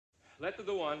let the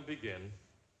Diwan begin.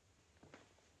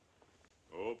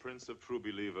 O Prince of True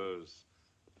Believers,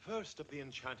 first of the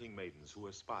enchanting maidens who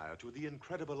aspire to the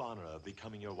incredible honor of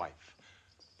becoming your wife,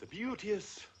 the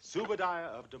beauteous Zubaydah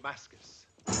of Damascus.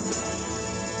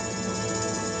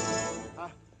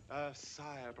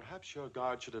 Sire, perhaps your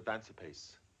guard should advance a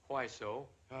pace. Why so?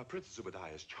 Princess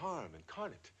Zubaydah is charm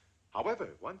incarnate. However,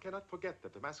 one cannot forget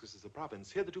that Damascus is a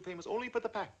province hitherto famous only for the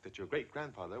fact that your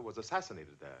great-grandfather was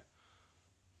assassinated there.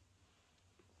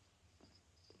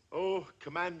 Oh,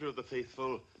 Commander of the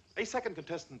Faithful, a second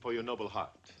contestant for your noble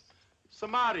heart.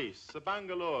 Samaris,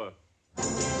 Bangalore.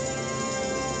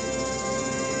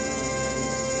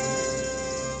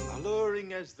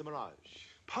 Alluring as the mirage,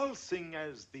 pulsing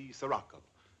as the sirocco,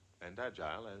 and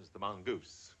agile as the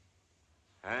mongoose.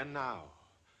 And now,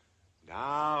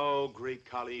 great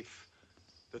Caliph,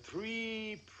 the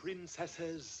three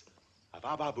princesses of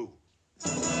Ababu.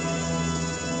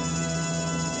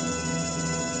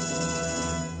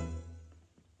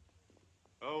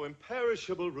 Oh,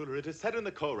 imperishable ruler, it is said in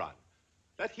the Koran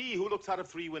that he who looks out of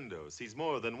three windows sees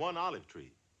more than one olive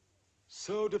tree.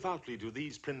 So devoutly do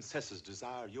these princesses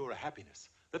desire your happiness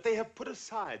that they have put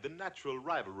aside the natural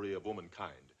rivalry of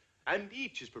womankind, and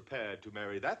each is prepared to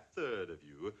marry that third of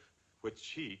you which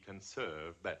she can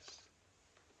serve best.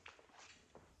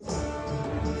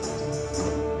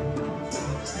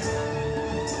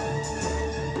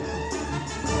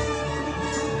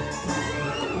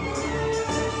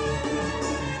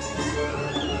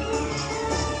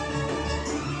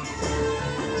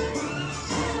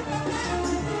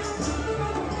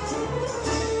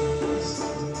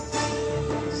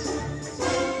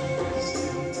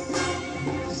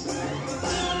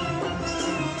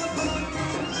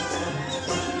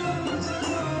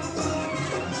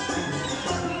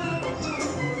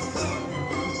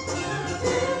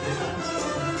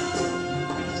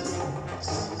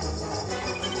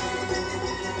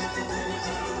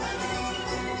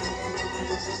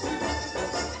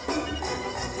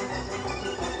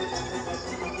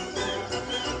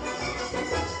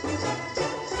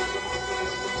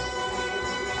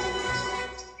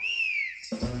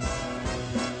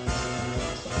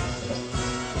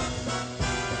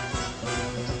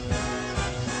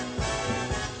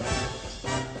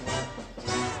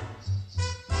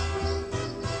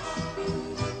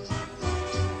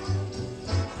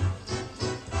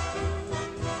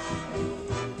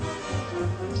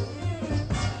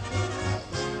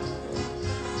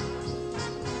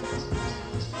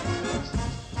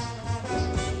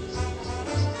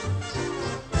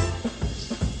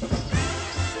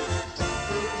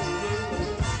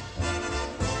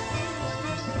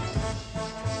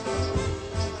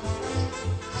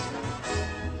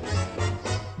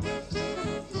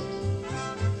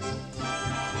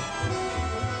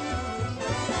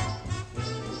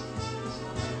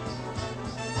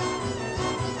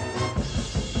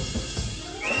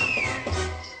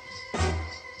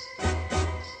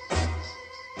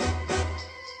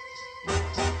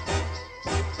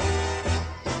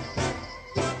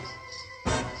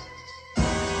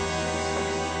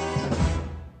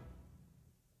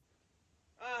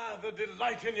 The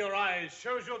delight in your eyes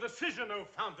shows your decision, O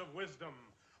fount of wisdom.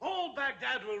 All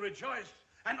Baghdad will rejoice,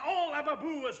 and all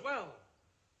Ababu as well.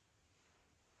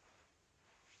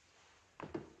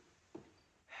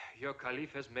 Your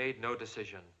Caliph has made no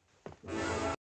decision.